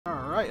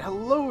Alright,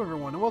 hello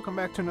everyone, and welcome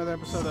back to another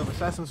episode of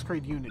Assassin's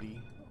Creed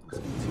Unity.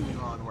 Let's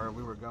continue on where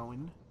we were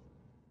going.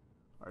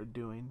 Or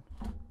doing.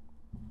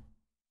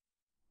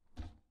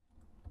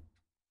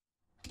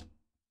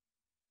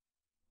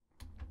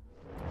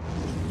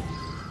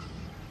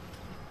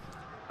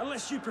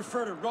 Unless you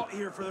prefer to rot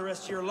here for the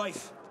rest of your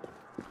life.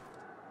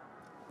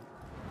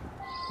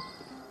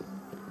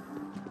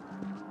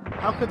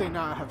 How could they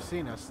not have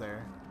seen us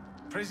there?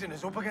 Prison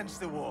is up against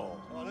the wall.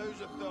 On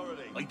whose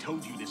authority? I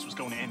told you this was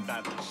going to end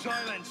badly.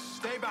 Silence!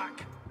 Stay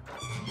back!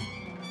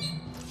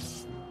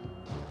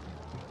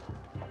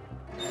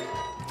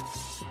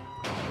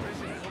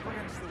 Prison is up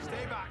against the wall.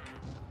 Stay back!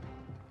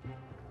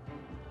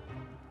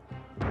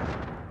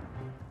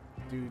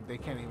 Dude, they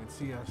can't even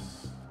see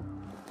us.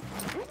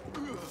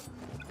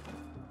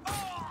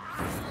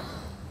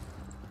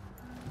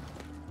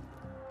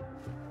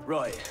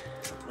 Right,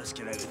 let's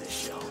get out of this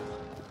shell.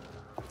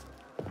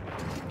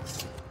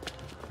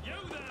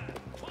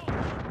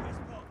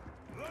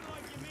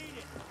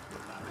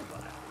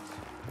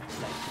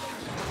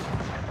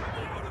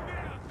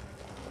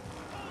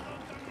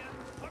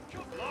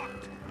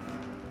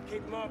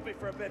 Keep them off me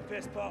for a bit,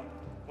 piss pot.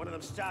 One of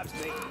them stabs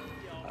me.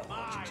 I'll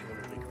watch you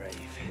to the grave.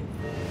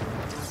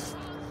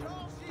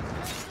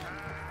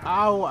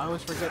 Ow, I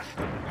always forget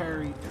to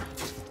parry.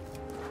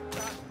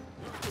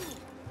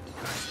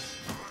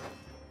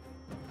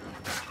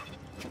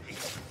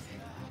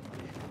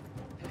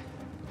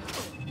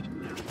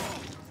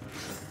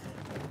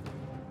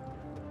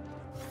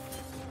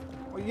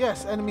 Well,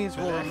 yes, enemies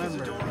will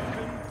remember.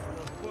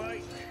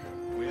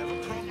 We have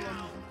a problem.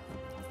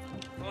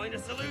 Find a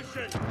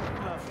solution.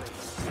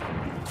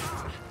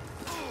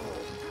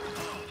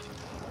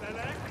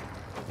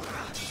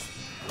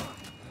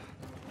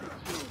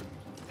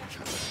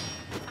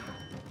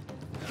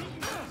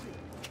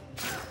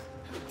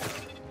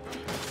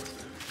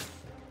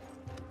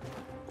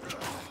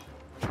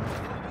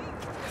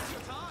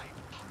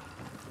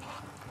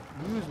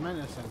 Use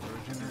menace and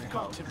regenerate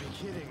Got health. to be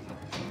kidding.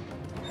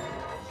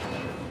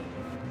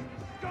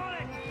 Got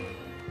it.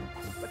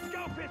 Let's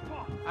go, piss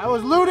pot. I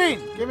was looting!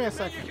 Give me a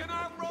second.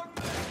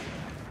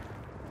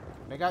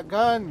 They got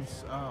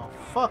guns. Oh,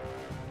 fuck.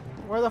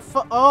 Where the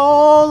fuck?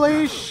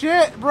 Holy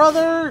shit,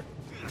 brother!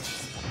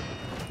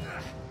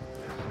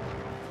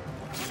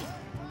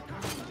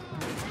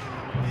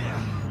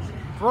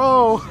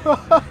 Bro!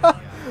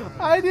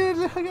 I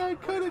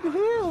couldn't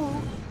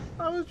heal.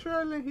 I was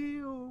trying to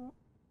heal.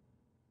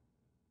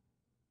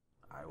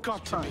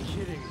 Got to be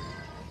kidding.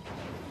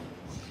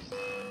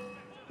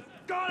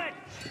 Got it.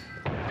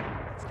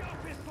 Let's go,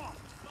 piss pot.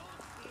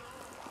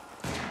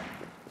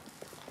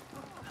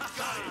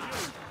 Got it.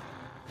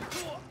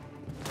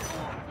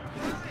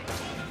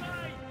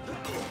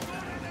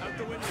 Out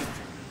the window.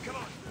 Come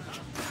on.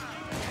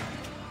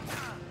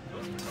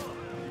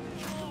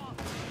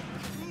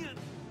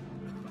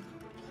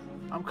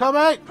 I'm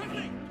coming!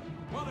 Quickly,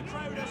 while the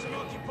crowd has an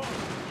occupied.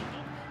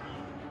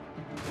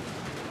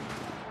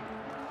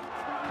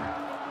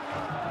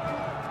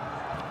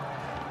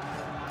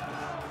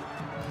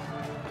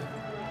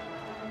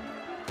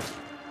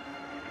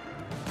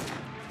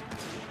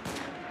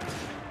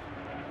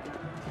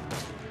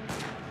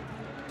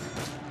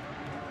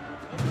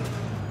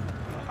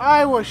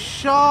 I was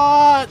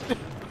shot!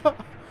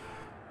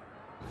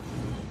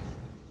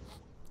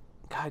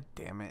 God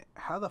damn it.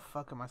 How the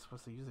fuck am I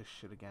supposed to use this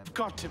shit again?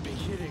 Got to be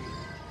kidding.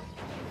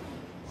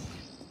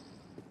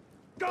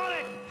 Got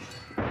it.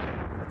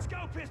 Let's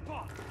go, piss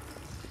pot.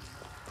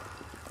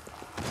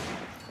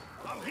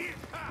 I'm here.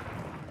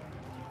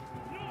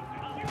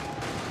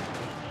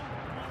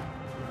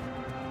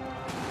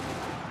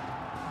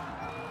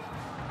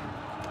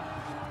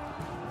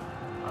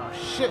 Oh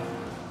shit!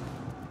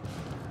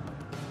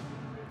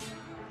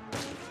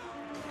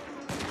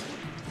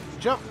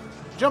 Jump!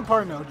 Jump,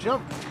 Arno,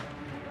 jump!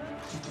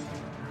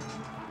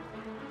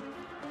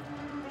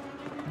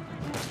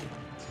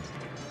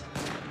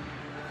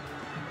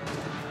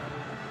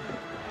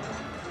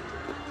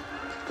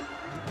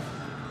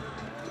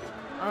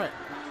 Alright.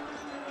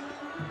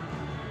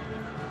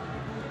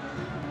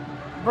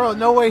 Bro,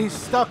 no way he's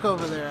stuck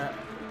over there.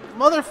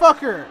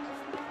 Motherfucker!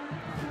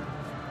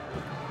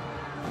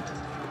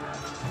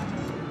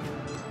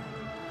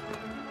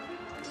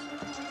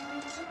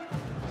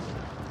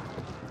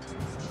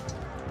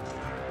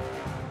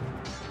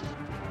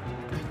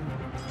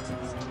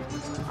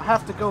 I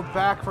have to go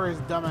back for his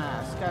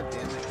dumbass. God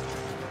damn it.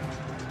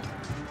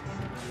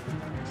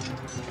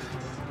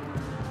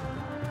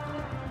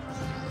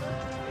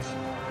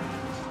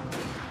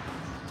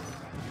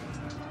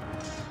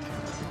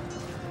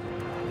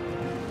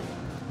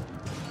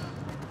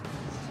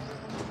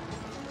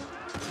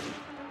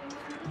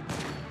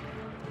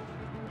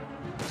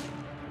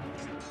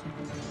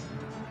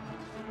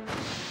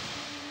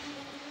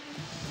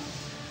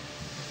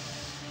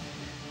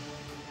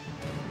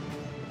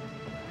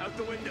 Out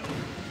the window.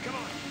 Come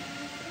on.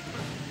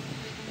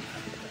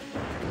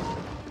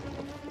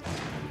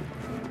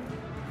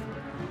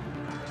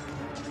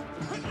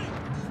 Quickly,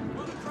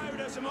 while the crowd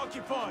has him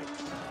occupied.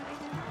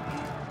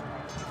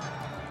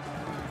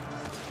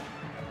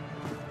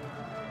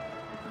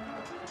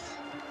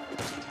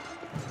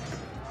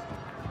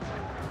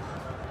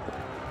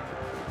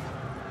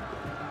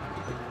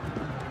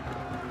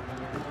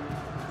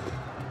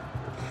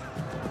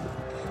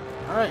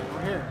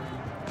 over here.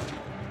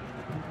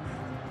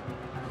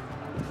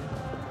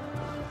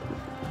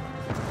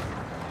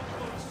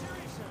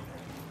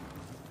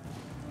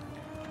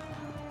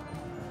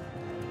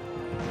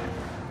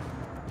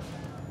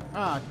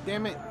 Ah,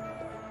 damn it.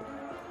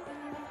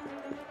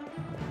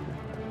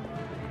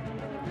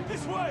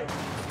 This way!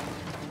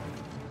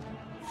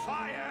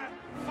 Fire!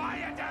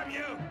 Fire, damn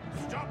you!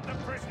 Stop the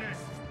prisoners!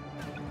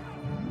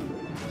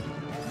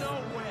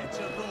 Nowhere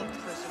to run,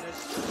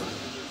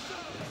 prisoners.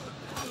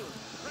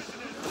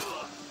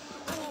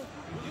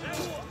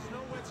 There's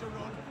nowhere to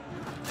run.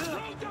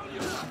 Throw down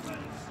your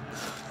weapons!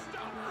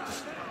 Stop right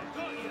there!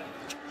 Got you!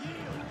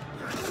 Yield!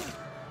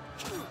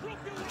 Drop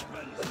your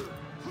weapons!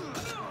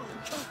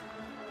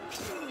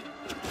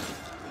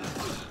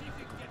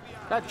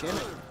 God damn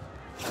it.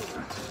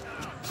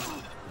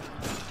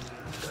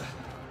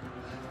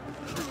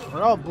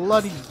 We're all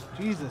bloody.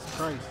 Jesus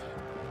Christ.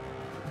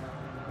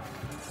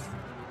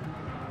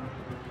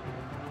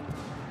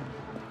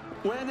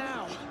 Where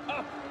now?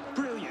 Up!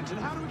 Brilliant. And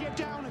how do we get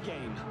down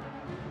again?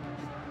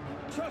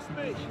 Trust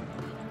me!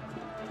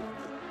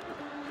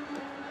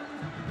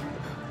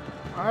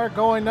 Alright,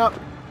 going up.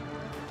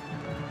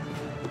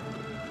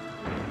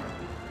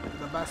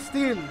 The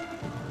Bastille.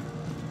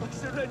 I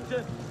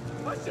surrender!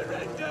 I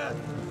surrender!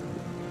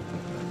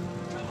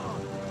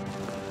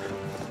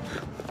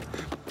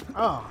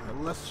 Oh,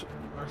 unless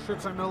our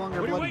shirts are no longer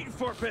What are you bloody. waiting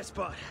for,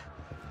 Pisspot?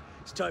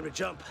 It's time to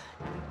jump.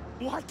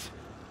 What?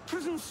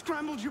 Prison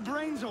scrambled your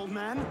brains, old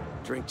man.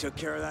 Drink took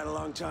care of that a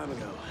long time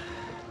ago.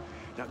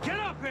 Now get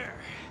up here!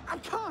 I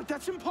can't.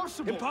 That's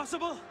impossible.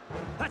 Impossible?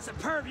 That's the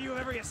purview of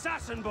every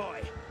assassin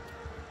boy.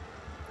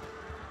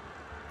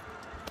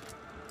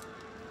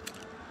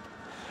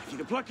 If you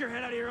can pluck your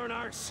head out of your own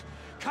arse,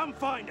 come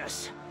find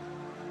us.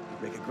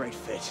 Make a great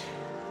fit.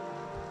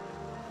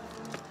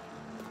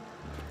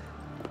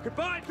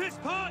 Goodbye,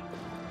 Pisspot!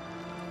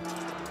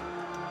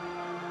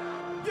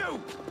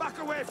 You! Back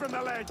away from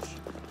the ledge!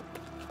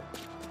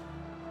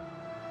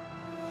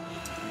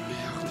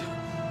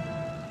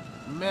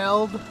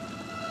 Meld.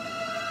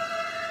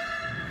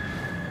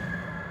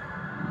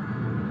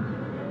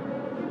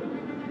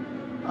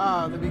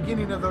 Ah, the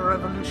beginning of the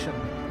revolution.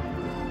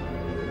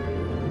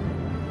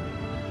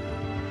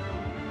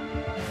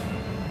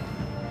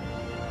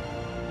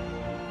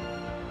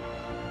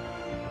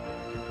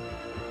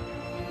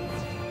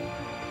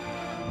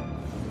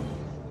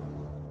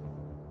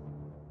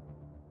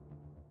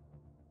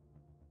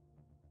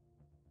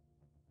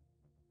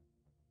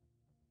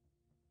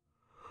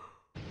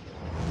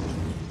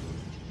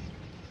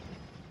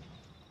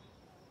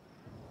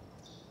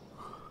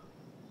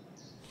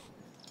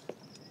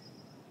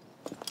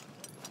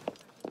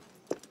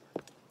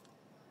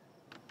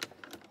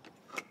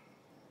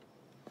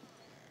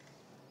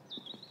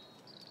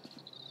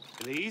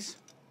 Please?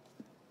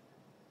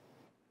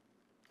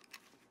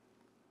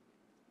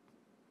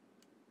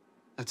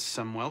 That's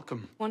some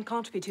welcome. One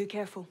can't be too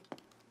careful.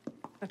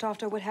 Not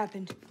after what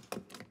happened.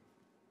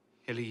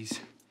 Elise,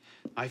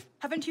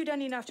 Haven't you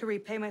done enough to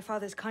repay my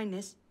father's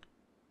kindness?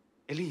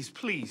 Elise,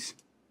 please.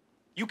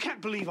 You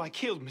can't believe I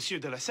killed Monsieur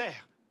de la Serre.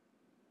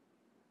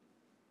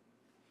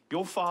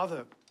 Your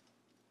father,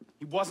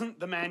 he wasn't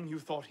the man you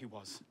thought he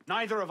was.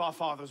 Neither of our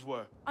fathers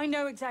were. I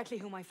know exactly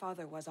who my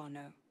father was,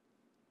 Arnaud.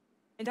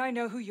 And I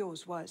know who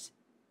yours was.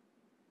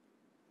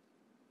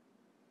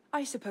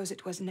 I suppose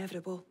it was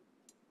inevitable.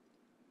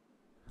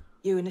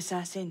 You an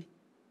assassin,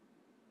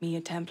 me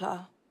a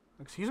Templar.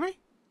 Excuse me?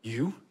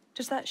 You?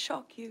 Does that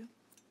shock you?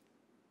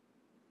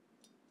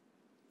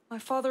 My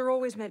father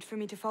always meant for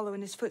me to follow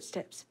in his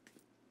footsteps.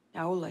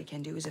 Now all I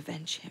can do is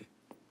avenge him.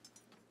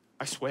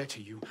 I swear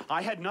to you,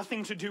 I had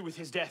nothing to do with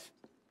his death.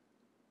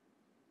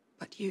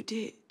 But you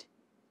did.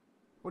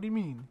 What do you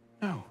mean?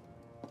 No.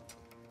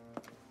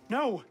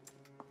 No!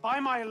 By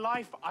my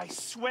life, I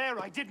swear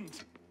I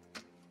didn't.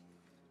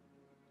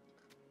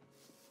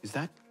 Is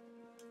that?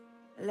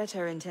 A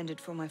letter intended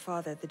for my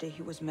father the day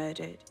he was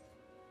murdered.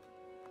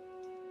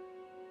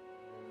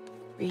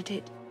 Read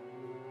it.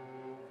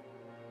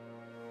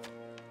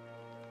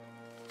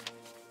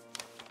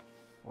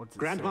 What's it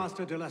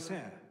Grandmaster de la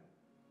Serre,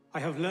 I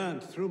have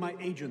learned through my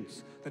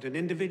agents that an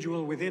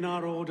individual within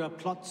our order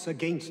plots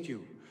against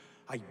you.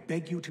 I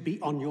beg you to be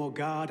on your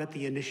guard at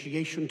the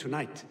initiation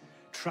tonight.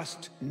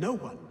 Trust no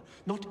one,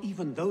 not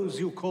even those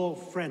you call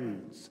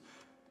friends.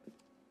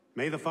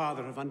 May the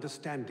Father of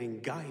Understanding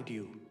guide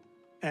you.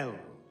 L.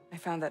 I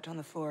found that on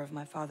the floor of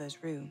my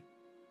father's room.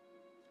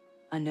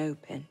 A no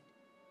pin.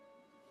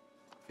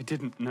 I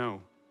didn't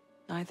know.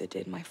 Neither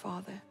did my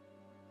father.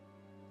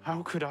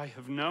 How could I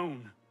have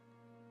known?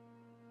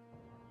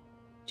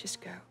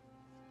 Just go.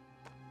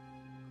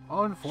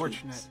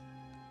 Unfortunate. Please.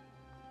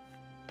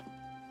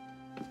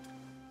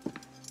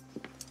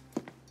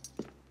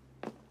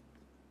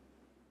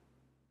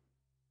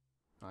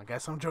 I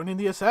guess I'm joining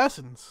the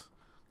assassins.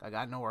 I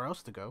got nowhere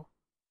else to go.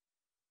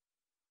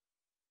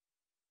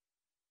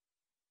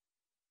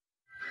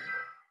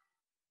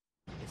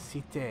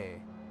 Cité.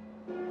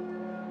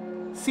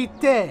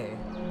 Cité!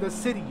 The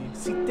city,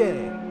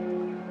 Cité.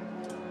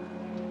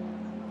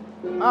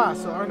 Ah,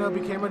 so Arno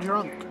became a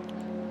drunk.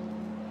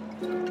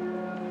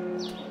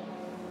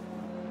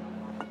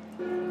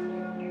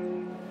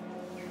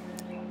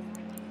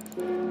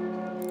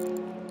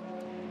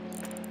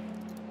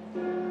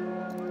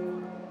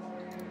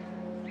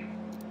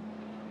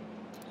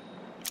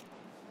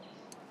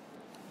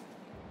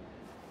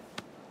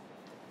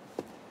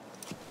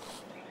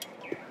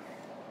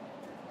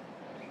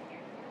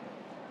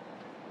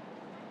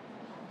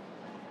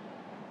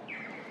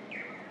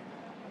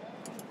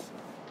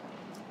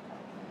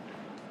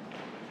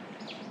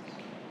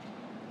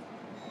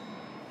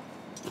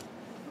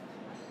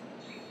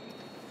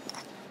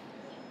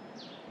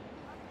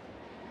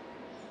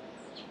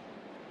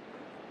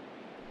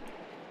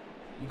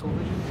 Eagle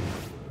vision?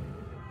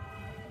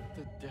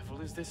 The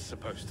devil is this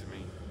supposed to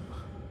mean?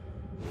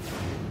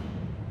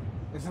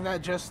 Isn't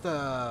that just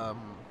the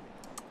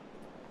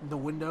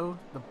window,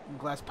 the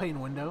glass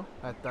pane window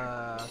at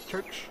the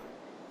church?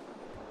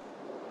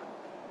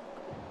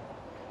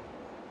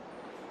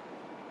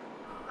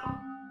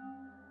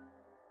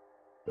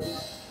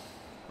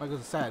 Like I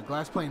said,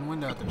 glass pane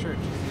window at the church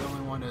is the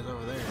only one that's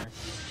over there.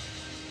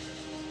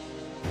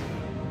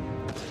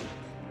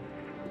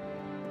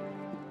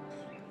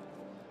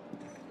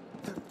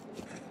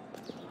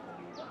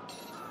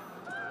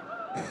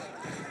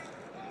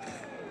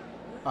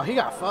 Oh, he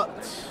got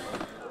fucked.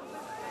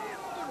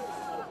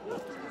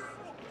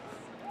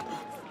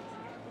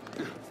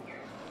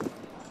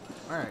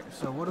 Alright,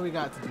 so what do we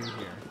got to do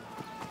here?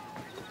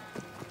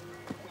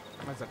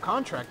 There's a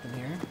contract in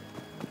here.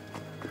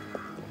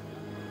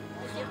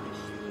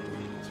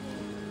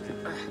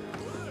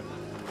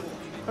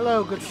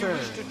 Hello, good sir.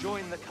 If you wish to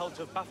join the cult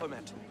of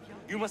Baphomet,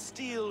 you must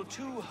steal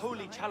 2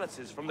 holy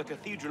chalices from the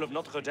Cathedral of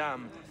Notre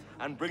Dame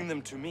and bring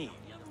them to me.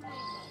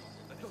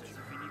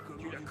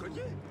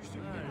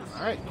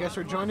 Alright, guess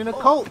we're joining a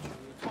cult.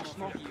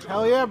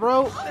 Hell yeah,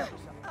 bro.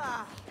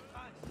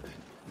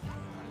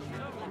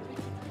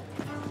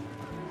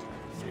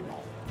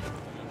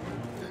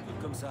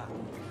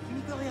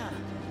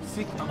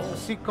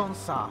 Si comme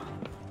ça.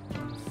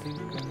 Si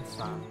comme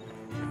ça.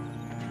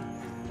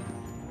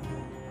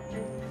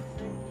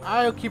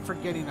 I keep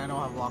forgetting I don't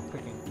have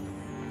lockpicking.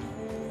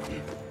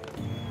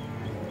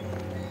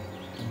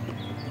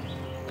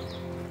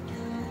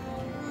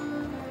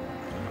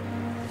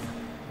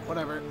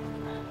 Whatever.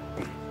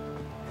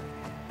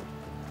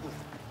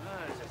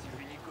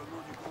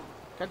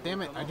 God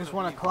damn it, I just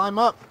want to climb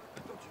up.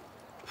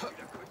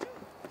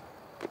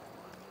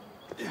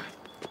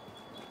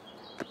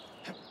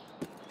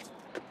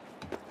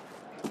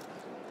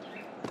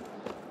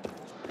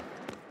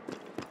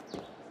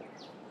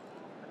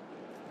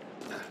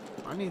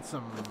 I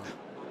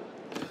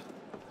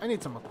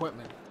need some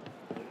equipment.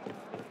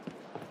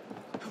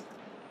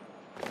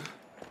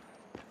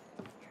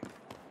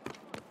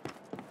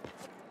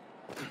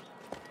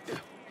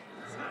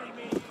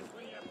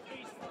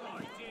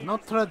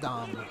 Notre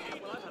Dame.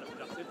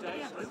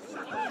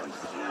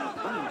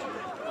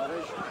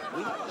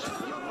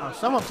 Oh,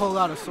 someone pulled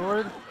out a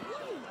sword.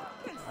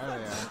 Oh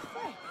yeah.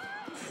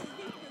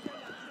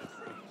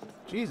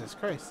 Jesus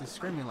Christ, he's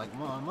screaming like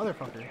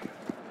motherfucker.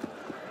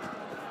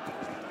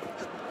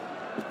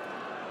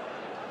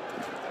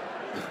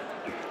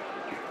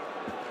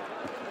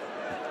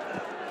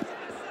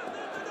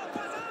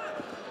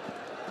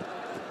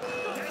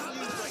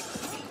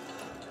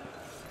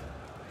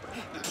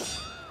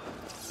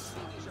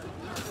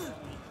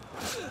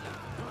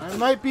 I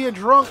might be a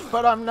drunk,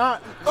 but I'm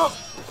not. Oh.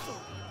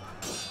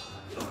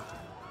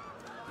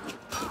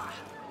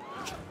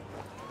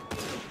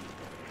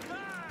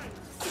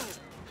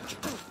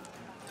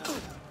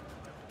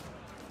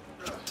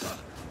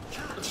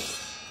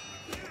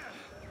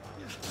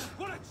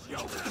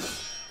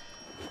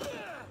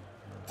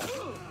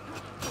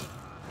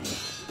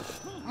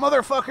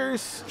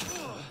 Motherfuckers!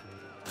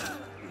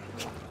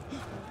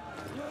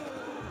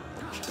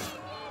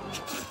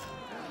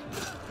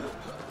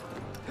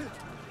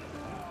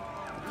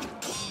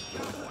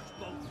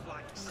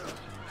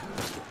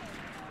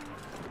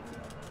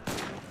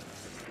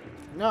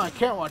 No, I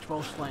can't watch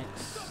both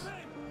flanks.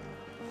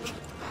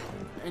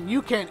 And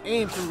you can't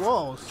aim through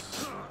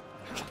walls.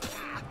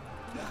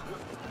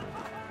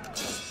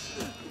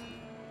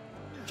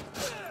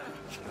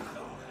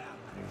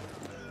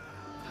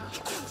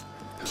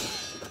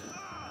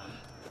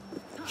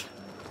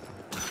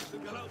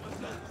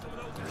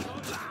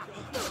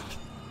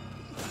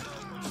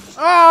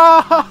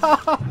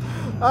 Ah!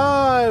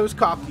 Oh, it was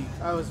cocky.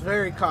 I was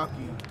very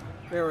cocky.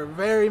 There were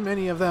very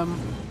many of them,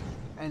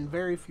 and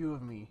very few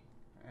of me.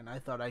 And I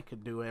thought I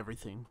could do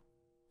everything.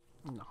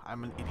 No,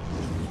 I'm an idiot.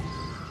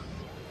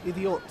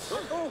 Idiot.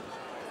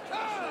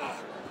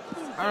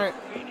 Alright.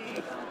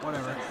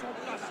 Whatever.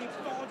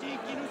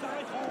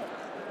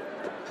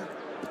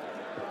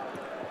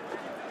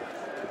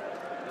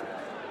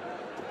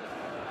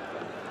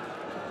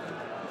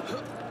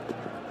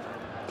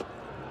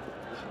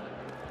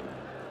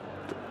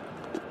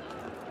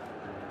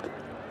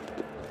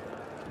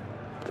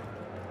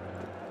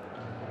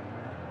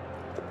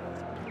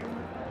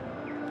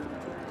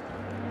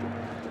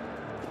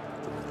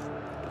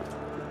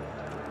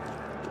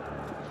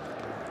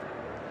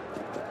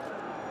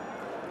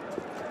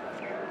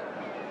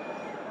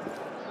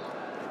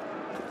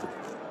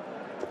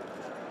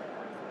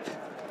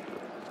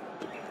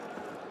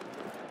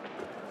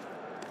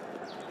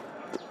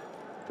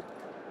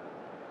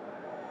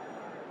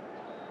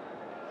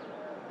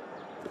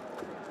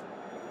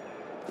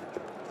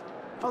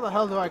 How the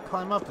hell do I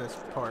climb up this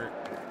part?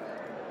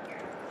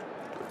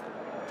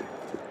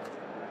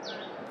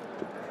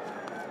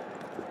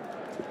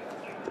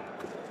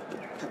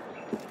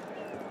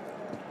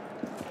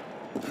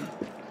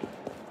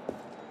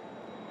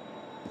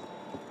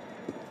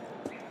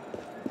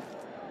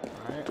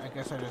 Alright, I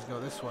guess I just go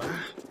this way.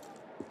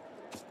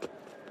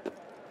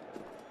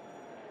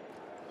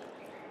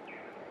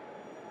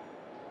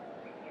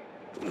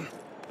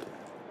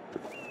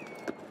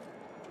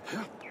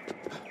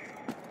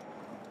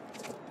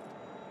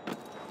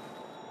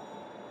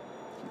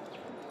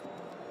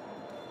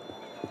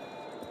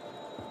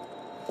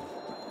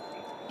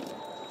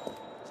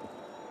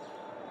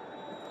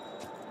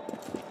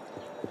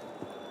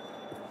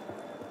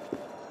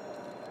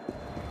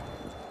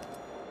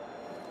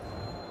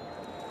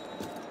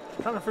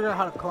 Trying to figure out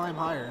how to climb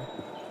higher.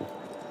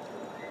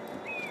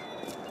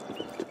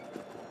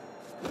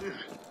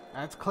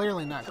 That's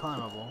clearly not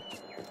climbable.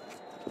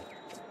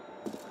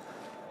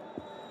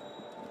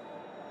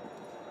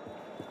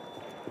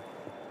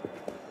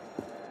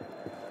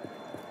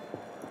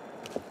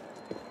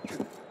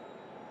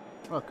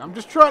 Look, I'm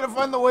just trying to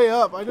find the way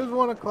up. I just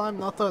want to climb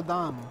Notre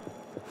Dame.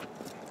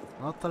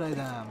 Notre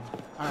Dame.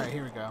 Alright,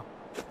 here we go.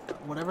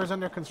 Whatever's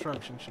under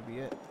construction should be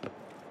it.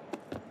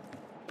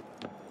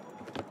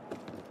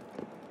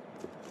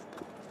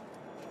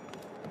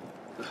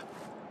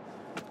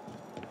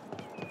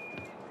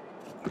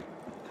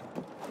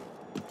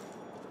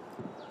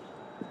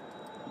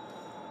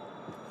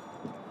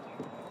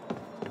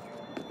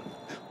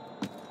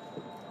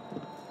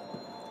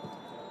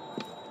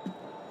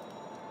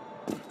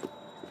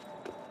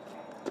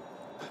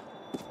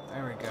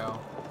 There we go.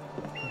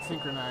 Let's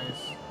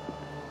synchronize.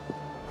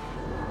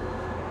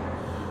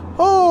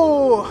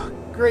 Oh,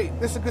 great.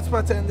 This is a good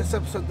spot to end this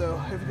episode,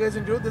 though. If you guys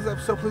enjoyed this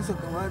episode, please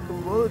look a like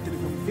below. Did it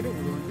come kidding?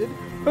 Everyone did.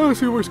 I don't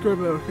see more scribe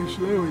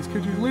allocation. Anyways,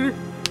 catch you later.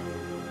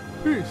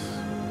 Peace.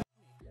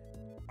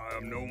 I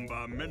am known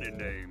by many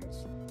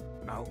names.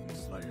 Mountain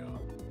Slayer,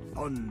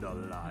 Thunder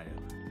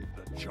Lion,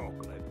 the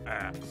Chocolate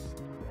Ass.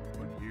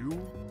 But you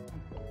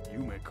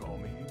may call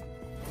me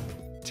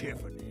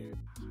Tiffany.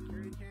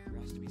 There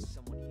has to be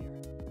someone here.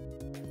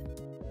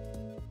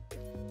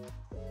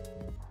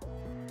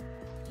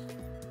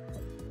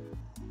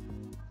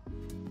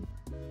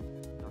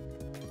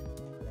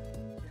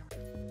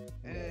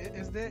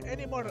 Is there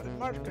any more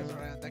markers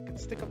around I can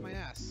stick up my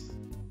ass?